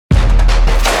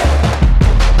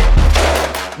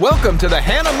Welcome to the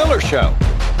Hannah Miller Show.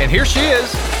 And here she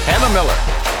is, Hannah Miller.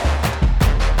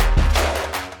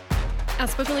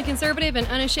 Outspokenly conservative and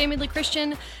unashamedly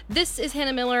Christian, this is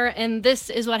Hannah Miller, and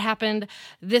this is what happened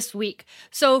this week.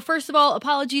 So first of all,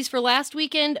 apologies for last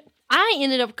weekend. I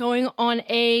ended up going on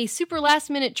a super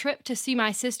last-minute trip to see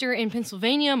my sister in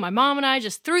Pennsylvania. My mom and I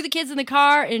just threw the kids in the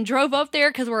car and drove up there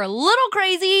because we're a little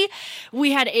crazy.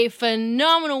 We had a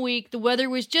phenomenal week. The weather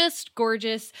was just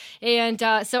gorgeous, and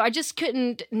so I just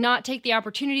couldn't not take the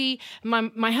opportunity.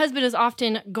 My husband is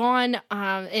often gone,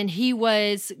 and he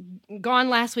was gone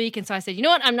last week, and so I said, you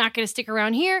know what? I'm not going to stick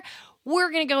around here.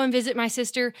 We're going to go and visit my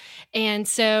sister. And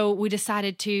so we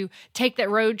decided to take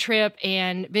that road trip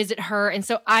and visit her. And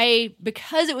so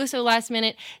because it was so last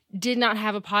minute, did not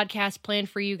have a podcast planned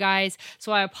for you guys.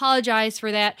 So I apologize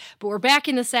for that. But we're back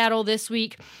in the saddle this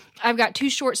week. I've got 2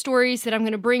 short stories that I'm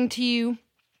going to bring to you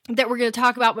that we're going to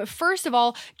talk about. But first of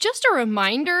all, just a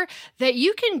reminder that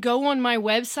you can go on my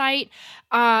website,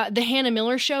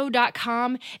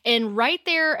 thehannahmillershow.com, and right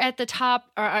there at the top,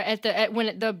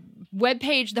 when the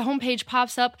webpage, the homepage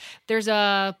pops up, there's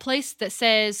a place that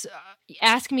says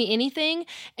Ask Me Anything,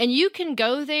 and you can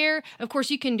go there. Of course,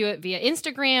 you can do it via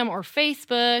Instagram or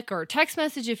Facebook or text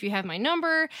message if you have my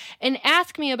number, and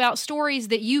ask me about stories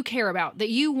that you care about, that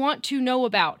you want to know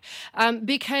about.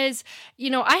 Because,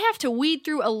 I have to weed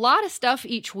through a lot of stuff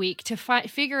each week to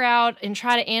figure out and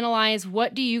try to analyze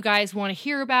what do you guys want to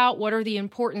hear about, what are the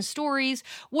important stories,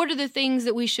 what are the things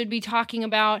that we should be talking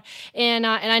about, and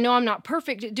I know I'm not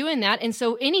perfect at doing that, and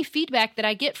so any feedback that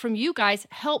I get from you guys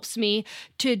helps me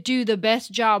to do the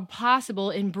best job possible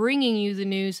in bringing you the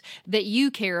news that you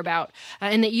care about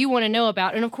and that you want to know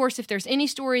about. And of course, if there's any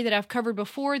story that I've covered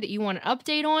before that you want an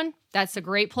update on, that's a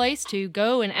great place to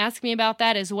go and ask me about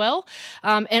that as well.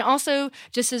 And also,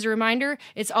 just as a reminder,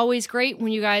 it's always great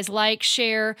when you guys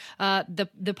share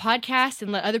the podcast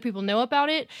and let other people know about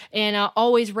it. And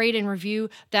always rate and review.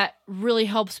 That really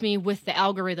helps me with the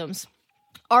algorithms.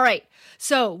 All right,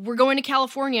 so we're going to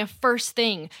California first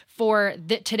thing for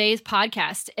today's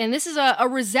podcast, and this is a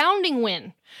resounding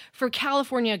win for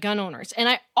California gun owners. And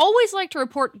I always like to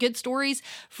report good stories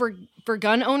for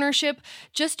gun ownership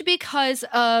just because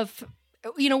of,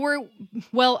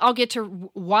 I'll get to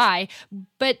why,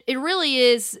 but it really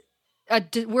is,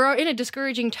 we're in a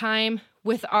discouraging time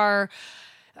with our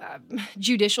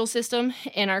judicial system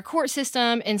and our court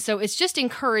system. And so it's just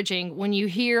encouraging when you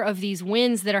hear of these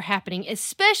wins that are happening,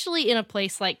 especially in a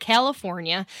place like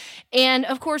California. And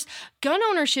of course, gun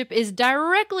ownership is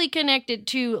directly connected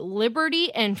to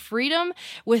liberty and freedom.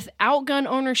 Without gun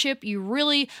ownership, you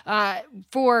really,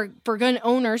 for gun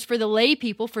owners, for the lay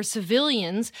people, for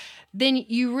civilians, then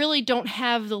you really don't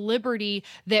have the liberty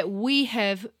that we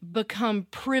have become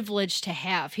privileged to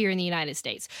have here in the United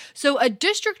States. So a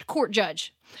district court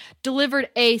judge delivered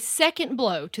a second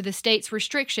blow to the state's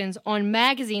restrictions on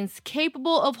magazines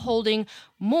capable of holding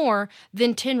more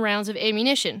than 10 rounds of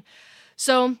ammunition.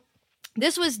 So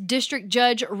this was District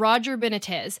Judge Roger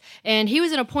Benitez, and he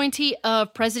was an appointee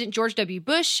of President George W.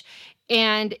 Bush,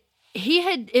 and he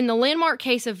had, in the landmark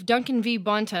case of Duncan v.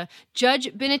 Bonta,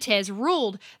 Judge Benitez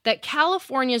ruled that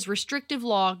California's restrictive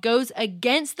law goes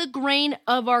against the grain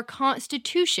of our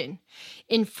Constitution,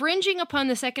 infringing upon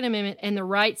the Second Amendment and the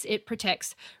rights it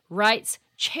protects, rights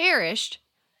cherished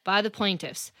by the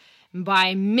plaintiffs,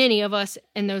 by many of us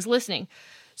and those listening.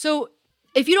 So,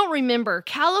 if you don't remember,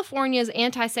 California's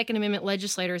anti-Second Amendment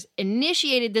legislators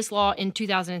initiated this law in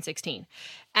 2016.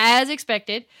 As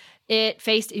expected, it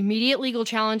faced immediate legal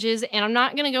challenges, and I'm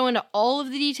not going to go into all of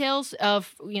the details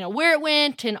of, where it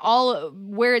went and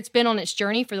where it's been on its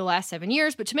journey for the last 7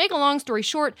 years. But to make a long story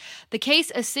short, the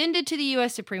case ascended to the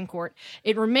U.S. Supreme Court.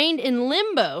 It remained in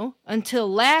limbo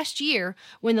until last year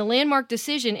when the landmark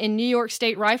decision in New York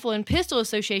State Rifle and Pistol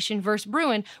Association versus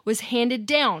Bruin was handed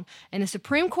down, and the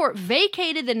Supreme Court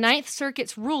vacated the Ninth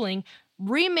Circuit's ruling,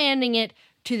 remanding it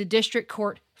to the district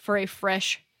court for a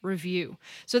fresh review.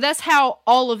 So that's how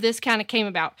all of this kind of came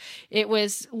about. It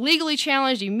was legally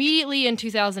challenged immediately in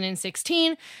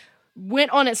 2016, went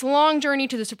on its long journey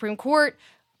to the Supreme Court,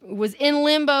 was in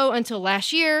limbo until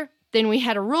last year. Then we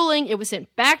had a ruling. It was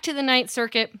sent back to the Ninth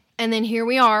Circuit, and then here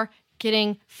we are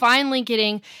finally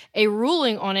getting a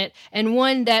ruling on it, and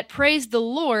one that, praise the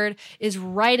Lord, is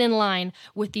right in line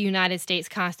with the United States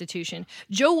Constitution.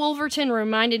 Joe Wolverton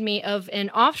reminded me of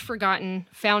an oft-forgotten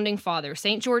founding father,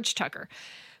 St. George Tucker,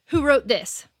 who wrote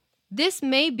this: "This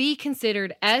may be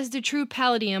considered as the true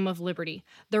palladium of liberty.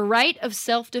 The right of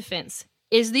self-defense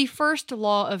is the first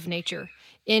law of nature.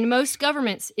 In most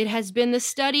governments, it has been the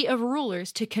study of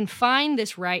rulers to confine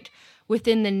this right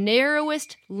within the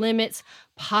narrowest limits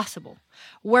possible.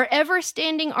 Wherever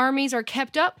standing armies are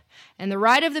kept up, and the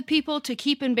right of the people to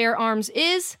keep and bear arms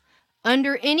is,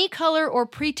 under any color or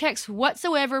pretext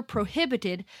whatsoever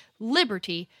prohibited,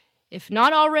 liberty, if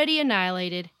not already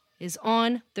annihilated, is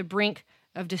on the brink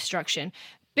of destruction.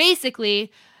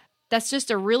 Basically, that's just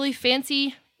a really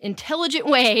fancy, intelligent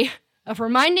way of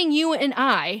reminding you and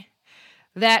I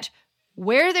that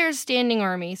where there's standing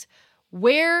armies,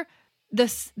 where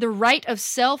the right of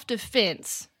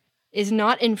self-defense is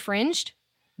not infringed,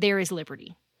 there is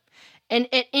liberty. And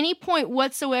at any point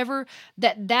whatsoever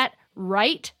that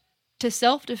right to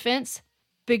self-defense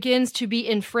begins to be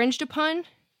infringed upon,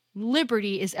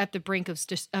 liberty is at the brink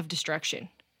of destruction.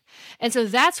 And so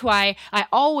that's why I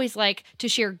always like to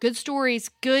share good stories,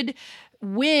 good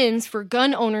wins for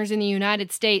gun owners in the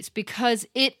United States, because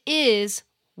it is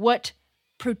what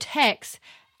protects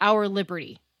our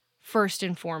liberty, first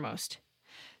and foremost.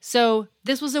 So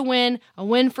this was a win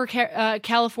for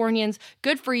Californians.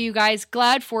 Good for you guys.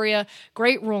 Glad for you.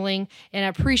 Great ruling. And I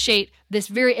appreciate this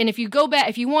and if you go back,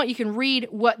 if you want, you can read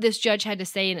what this judge had to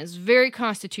say, and it's very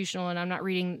constitutional, and I'm not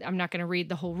going to read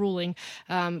the whole ruling.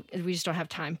 We just don't have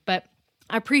time. But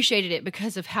I appreciated it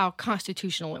because of how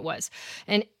constitutional it was.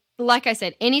 And like I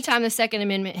said, anytime the Second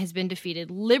Amendment has been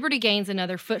defeated, liberty gains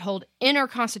another foothold in our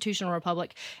constitutional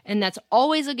republic, and that's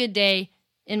always a good day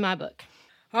in my book.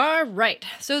 All right,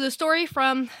 so the story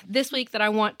from this week that I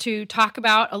want to talk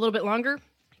about a little bit longer,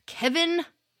 Kevin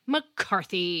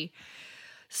McCarthy.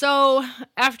 So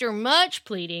after much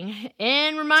pleading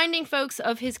and reminding folks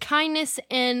of his kindness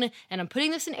and I'm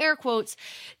putting this in air quotes,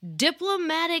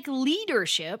 diplomatic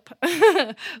leadership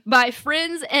by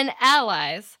friends and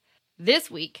allies,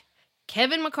 this week,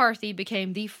 Kevin McCarthy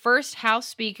became the first House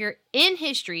Speaker in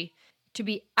history to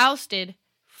be ousted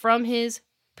from his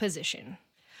position.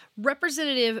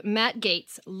 Representative Matt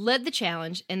Gaetz led the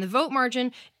challenge, and the vote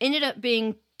margin ended up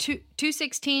being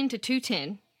 216 to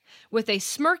 210, with a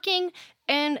smirking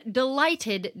and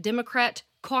delighted Democrat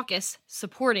caucus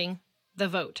supporting the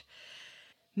vote.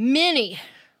 Many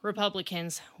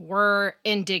Republicans were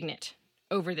indignant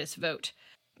over this vote.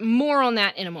 More on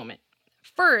that in a moment.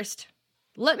 First,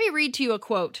 let me read to you a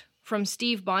quote from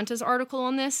Steve Bonta's article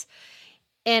on this.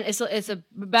 And it's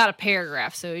about a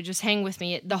paragraph, so just hang with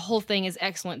me. The whole thing is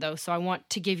excellent, though, so I want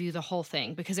to give you the whole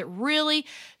thing because it really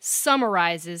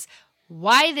summarizes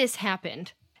why this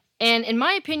happened and, in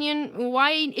my opinion,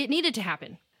 why it needed to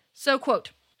happen. So,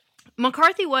 quote,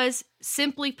 McCarthy was,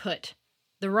 simply put,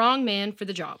 the wrong man for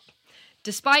the job.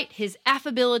 Despite his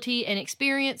affability and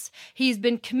experience, he's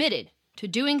been committed to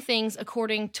doing things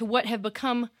according to what have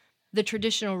become the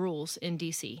traditional rules in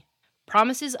D.C.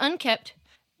 Promises unkept,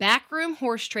 backroom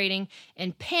horse trading,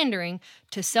 and pandering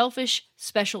to selfish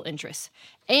special interests.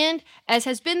 And, as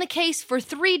has been the case for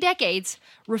 3 decades,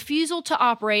 refusal to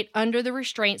operate under the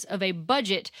restraints of a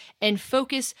budget and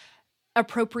focused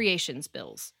appropriations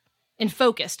bills.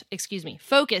 Focused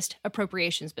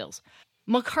appropriations bills.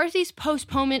 McCarthy's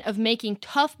postponement of making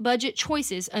tough budget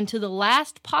choices until the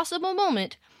last possible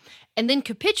moment, and then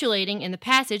capitulating in the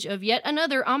passage of yet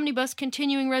another omnibus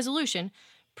continuing resolution,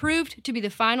 proved to be the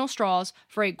final straws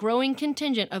for a growing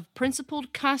contingent of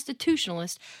principled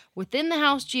constitutionalists within the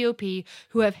House GOP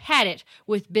who have had it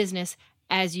with business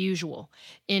as usual,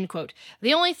 end quote.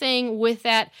 The only thing with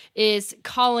that is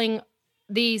calling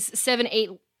these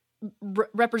 7-8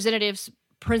 representatives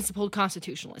principled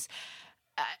constitutionalists.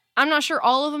 I'm not sure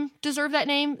all of them deserve that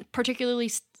name, particularly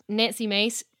Nancy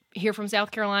Mace here from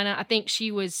South Carolina. I think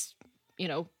she was,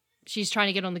 she's trying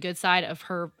to get on the good side of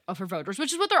her voters,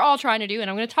 which is what they're all trying to do, and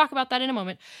I'm going to talk about that in a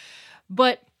moment.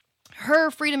 But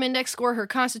her Freedom Index score, her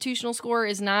constitutional score,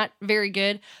 is not very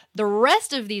good. The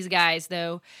rest of these guys,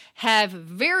 though, have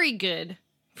very good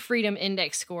Freedom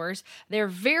Index scores. They're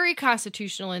very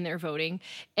constitutional in their voting,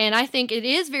 and I think it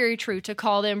is very true to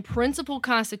call them principled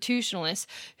constitutionalists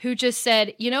who just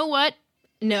said, you know what?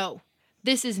 No,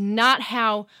 this is not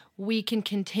how we can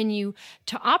continue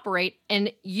to operate,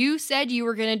 and you said you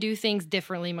were going to do things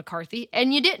differently, McCarthy,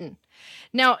 and you didn't.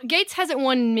 Now, Gaetz hasn't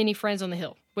won many friends on the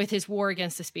Hill with his war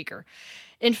against the Speaker.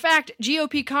 In fact,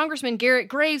 GOP Congressman Garrett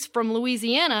Graves from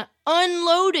Louisiana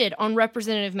unloaded on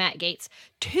Representative Matt Gaetz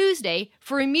Tuesday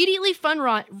for immediately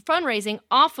fundraising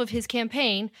off of his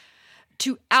campaign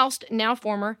to oust now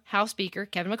former House Speaker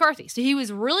Kevin McCarthy. So he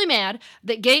was really mad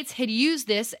that Gaetz had used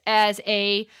this as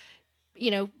a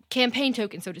campaign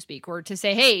token, so to speak, or to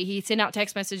say, hey, he sent out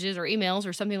text messages or emails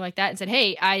or something like that and said,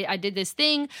 hey, I did this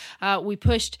thing. We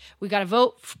got a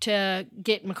vote to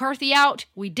get McCarthy out.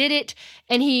 We did it.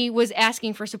 And he was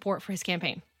asking for support for his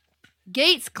campaign.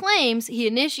 Gaetz claims he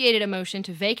initiated a motion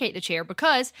to vacate the chair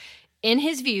because, in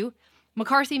his view,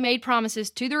 McCarthy made promises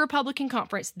to the Republican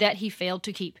conference that he failed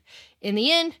to keep. In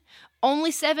the end,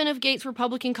 only 7 of Gaetz'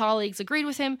 Republican colleagues agreed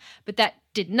with him, but that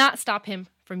did not stop him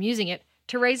from using it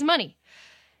to raise money.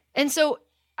 And so,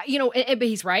 but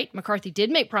he's right. McCarthy did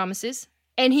make promises,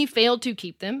 and he failed to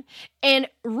keep them. And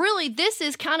really, this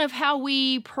is kind of how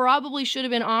we probably should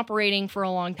have been operating for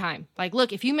a long time. Like,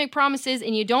 look, if you make promises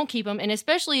and you don't keep them, and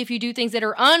especially if you do things that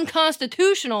are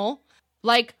unconstitutional,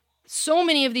 like so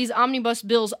many of these omnibus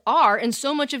bills are, and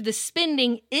so much of the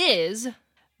spending is,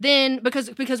 then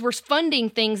because we're funding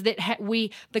things that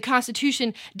the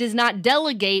Constitution does not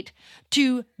delegate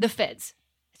to the feds.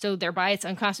 So thereby it's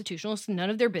unconstitutional. It's none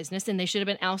of their business, and they should have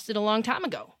been ousted a long time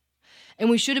ago. And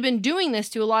we should have been doing this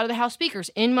to a lot of the House speakers,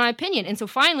 in my opinion. And so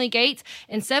finally, Gaetz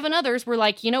and 7 others were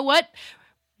like, you know what?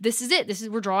 This is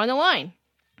it. We're drawing the line.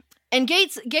 And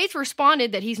Gaetz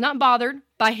responded that he's not bothered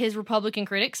by his Republican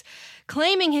critics,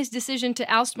 claiming his decision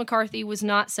to oust McCarthy was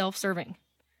not self-serving.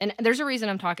 And there's a reason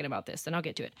I'm talking about this, and I'll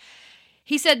get to it.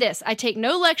 He said this, "I take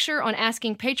no lecture on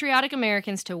asking patriotic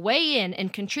Americans to weigh in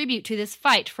and contribute to this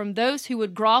fight from those who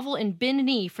would grovel and bend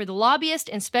knee for the lobbyists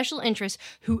and special interests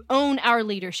who own our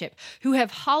leadership, who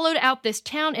have hollowed out this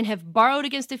town and have borrowed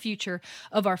against the future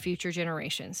of our future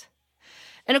generations."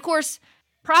 And of course,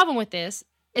 problem with this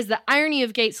is the irony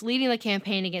of Gaetz leading the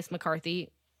campaign against McCarthy.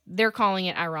 They're calling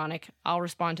it ironic. I'll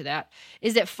respond to that.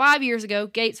 Is that 5 years ago,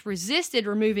 Gaetz resisted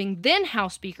removing then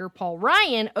House Speaker Paul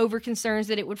Ryan over concerns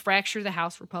that it would fracture the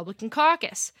House Republican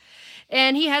caucus.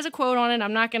 And he has a quote on it.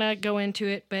 I'm not going to go into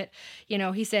it, but,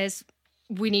 he says,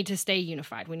 we need to stay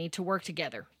unified. We need to work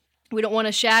together. We don't want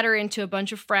to shatter into a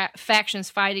bunch of factions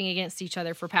fighting against each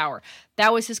other for power.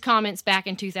 That was his comments back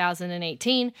in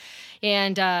 2018.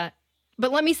 But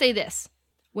let me say this.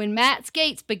 When Matt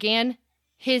Gaetz began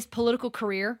his political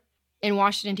career in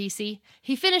Washington, D.C.,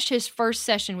 he finished his first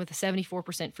session with a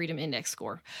 74% Freedom Index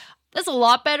score. That's a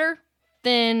lot better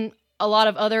than a lot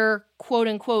of other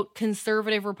quote-unquote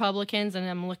conservative Republicans, and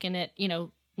I'm looking at,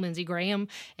 Lindsey Graham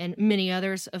and many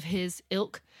others of his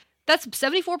ilk. That's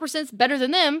 74% better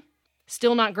than them.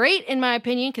 Still not great, in my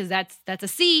opinion, because that's a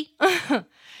C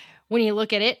when you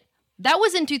look at it. That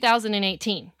was in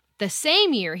 2018. The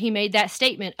same year he made that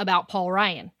statement about Paul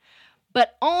Ryan.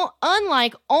 But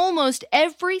unlike almost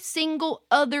every single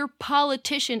other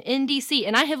politician in D.C.,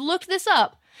 and I have looked this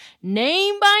up,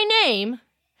 name by name,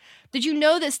 did you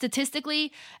know that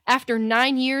statistically, after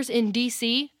 9 years in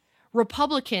D.C.,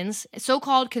 Republicans,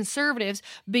 so-called conservatives,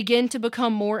 begin to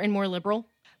become more and more liberal?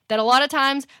 That a lot of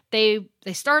times they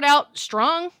start out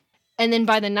strong, and then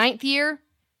by the 9th year,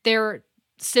 they're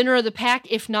center of the pack,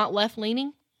 if not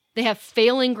left-leaning. They have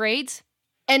failing grades.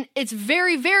 And it's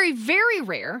very, very, very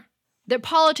rare that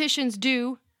politicians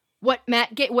do what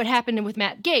happened with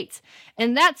Matt Gaetz.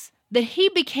 And that's that he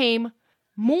became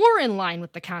more in line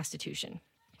with the Constitution,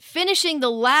 finishing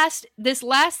this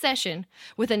last session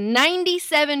with a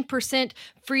 97%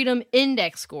 Freedom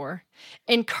Index score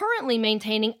and currently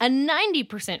maintaining a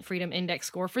 90% Freedom Index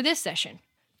score for this session.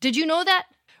 Did you know that?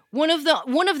 One of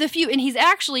the few, and he's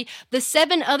actually the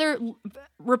 7 other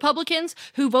Republicans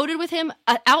who voted with him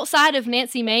outside of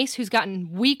Nancy Mace, who's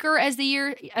gotten weaker as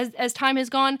time has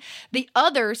gone. The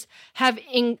others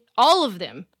all of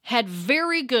them had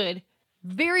very good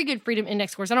Freedom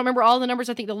Index scores. I don't remember all the numbers.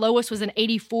 I think the lowest was an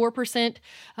 84%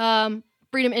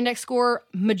 Freedom Index score.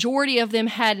 Majority of them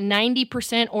had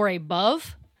 90% or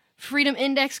above Freedom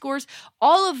Index scores.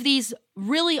 All of these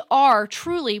really are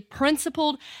truly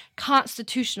principled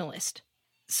constitutionalists.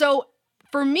 So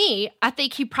for me, I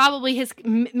think he probably has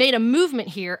made a movement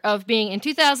here of being in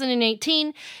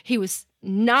 2018, he was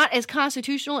not as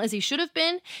constitutional as he should have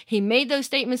been. He made those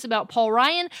statements about Paul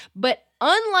Ryan, but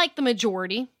unlike the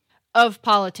majority of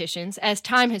politicians, as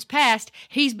time has passed,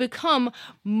 he's become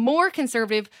more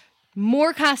conservative,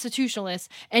 more constitutionalist,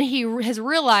 and he has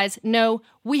realized, no,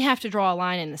 we have to draw a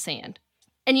line in the sand.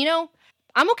 And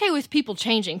I'm okay with people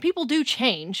changing. People do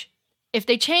change. If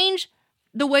they change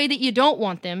the way that you don't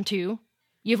want them to,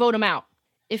 you vote them out.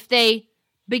 If they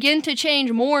begin to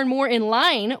change more and more in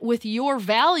line with your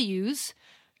values,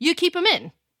 you keep them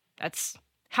in. That's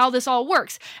how this all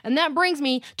works. And that brings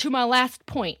me to my last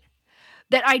point,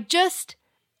 that I just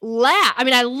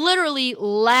I literally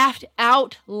laughed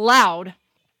out loud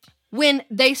when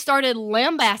they started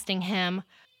lambasting him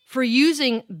for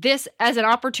using this as an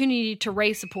opportunity to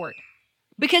raise support.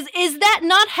 Because is that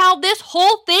not how this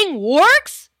whole thing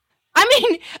works?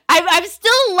 I'm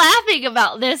still laughing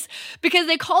about this because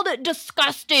they called it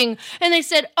disgusting. And they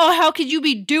said, oh, how could you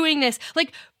be doing this?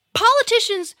 Like,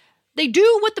 politicians, they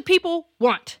do what the people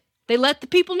want. They let the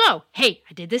people know, hey,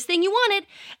 I did this thing you wanted.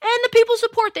 And the people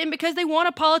support them because they want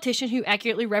a politician who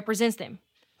accurately represents them.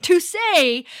 To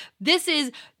say this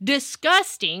is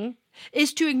disgusting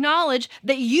is to acknowledge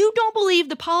that you don't believe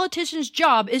the politician's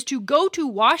job is to go to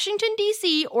Washington,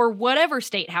 D.C. or whatever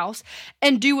state house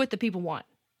and do what the people want.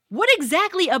 What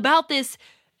exactly about this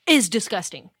is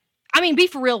disgusting? I mean, be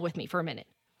for real with me for a minute.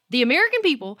 The American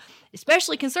people,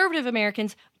 especially conservative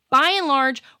Americans, by and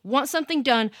large, want something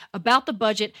done about the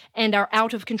budget and our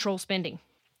out-of-control spending.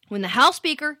 When the House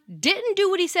Speaker didn't do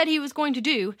what he said he was going to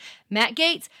do, Matt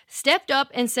Gaetz stepped up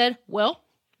and said, well,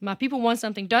 my people want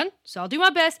something done, so I'll do my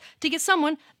best to get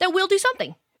someone that will do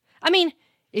something. I mean,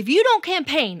 if you don't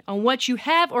campaign on what you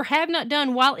have or have not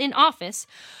done while in office,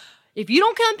 if you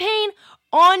don't campaign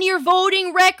on your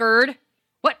voting record,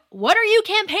 what are you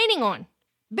campaigning on?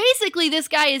 Basically, this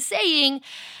guy is saying,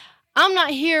 I'm not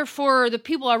here for the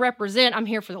people I represent, I'm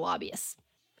here for the lobbyists.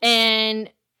 And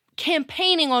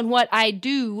campaigning on what I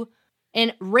do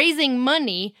and raising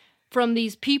money from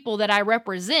these people that I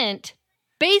represent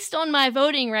based on my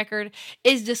voting record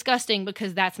is disgusting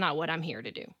because that's not what I'm here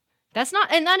to do. That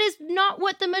is not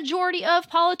what the majority of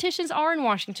politicians are in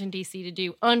Washington, D.C. to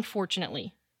do,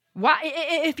 unfortunately. Why,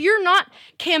 if you're not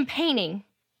campaigning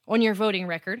on your voting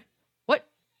record,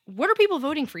 what are people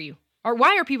voting for you? Or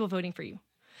why are people voting for you?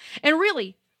 And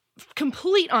really,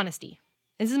 complete honesty,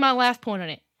 this is my last point on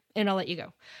it, and I'll let you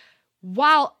go.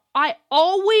 While I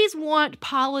always want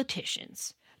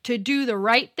politicians to do the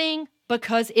right thing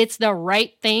because it's the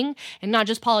right thing, and not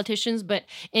just politicians, but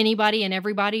anybody and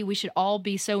everybody, we should all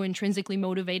be so intrinsically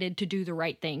motivated to do the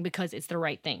right thing because it's the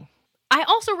right thing. I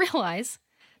also realize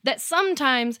that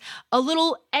sometimes a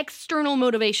little external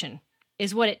motivation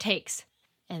is what it takes.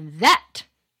 And that,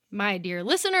 my dear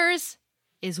listeners,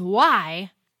 is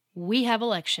why we have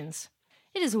elections.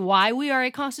 It is why we are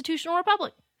a constitutional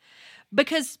republic.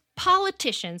 Because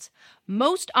politicians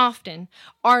most often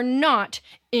are not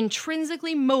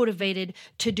intrinsically motivated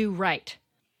to do right.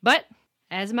 But,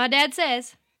 as my dad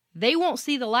says, they won't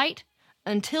see the light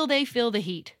until they feel the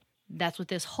heat. That's what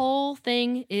this whole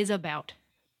thing is about.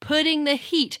 Putting the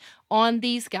heat on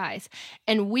these guys.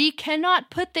 And we cannot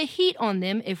put the heat on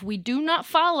them if we do not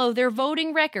follow their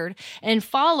voting record and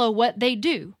follow what they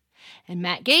do. And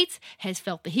Matt Gaetz has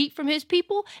felt the heat from his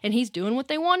people, and he's doing what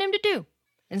they want him to do.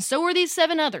 And so are these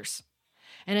 7 others.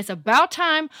 And it's about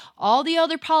time all the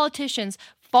other politicians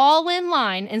fall in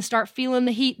line and start feeling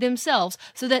the heat themselves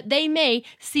so that they may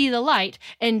see the light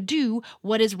and do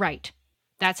what is right.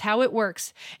 That's how it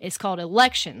works. It's called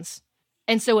elections.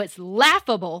 And so it's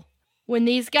laughable when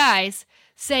these guys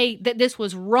say that this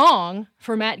was wrong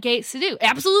for Matt Gaetz to do.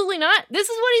 Absolutely not. This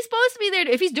is what he's supposed to be there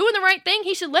to. If he's doing the right thing,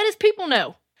 he should let his people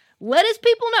know. Let his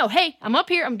people know, hey, I'm up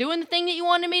here, I'm doing the thing that you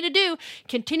wanted me to do.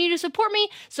 Continue to support me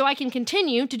so I can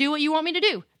continue to do what you want me to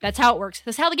do. That's how it works.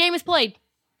 That's how the game is played.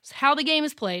 It's how the game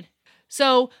is played.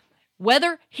 So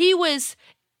whether he was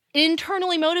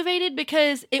internally motivated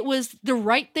because it was the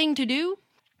right thing to do,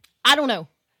 I don't know.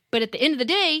 But at the end of the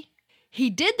day,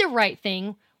 he did the right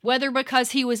thing, whether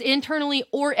because he was internally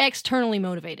or externally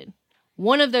motivated.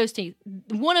 One of those two.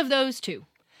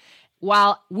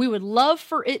 While we would love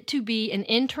for it to be an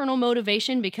internal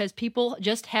motivation because people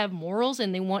just have morals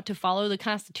and they want to follow the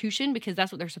Constitution because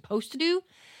that's what they're supposed to do,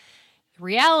 the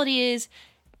reality is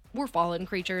we're fallen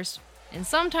creatures. And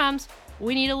sometimes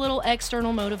we need a little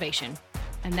external motivation.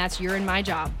 And that's your and my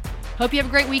job. Hope you have a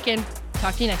great weekend.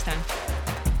 Talk to you next time.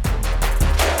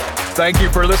 Thank you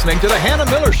for listening to The Hannah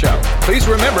Miller Show. Please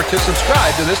remember to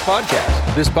subscribe to this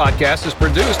podcast. This podcast is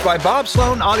produced by Bob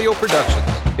Sloan Audio Productions.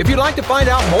 If you'd like to find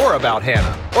out more about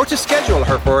Hannah or to schedule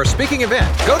her for a speaking event,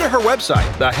 go to her website,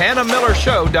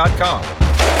 thehannahmillershow.com.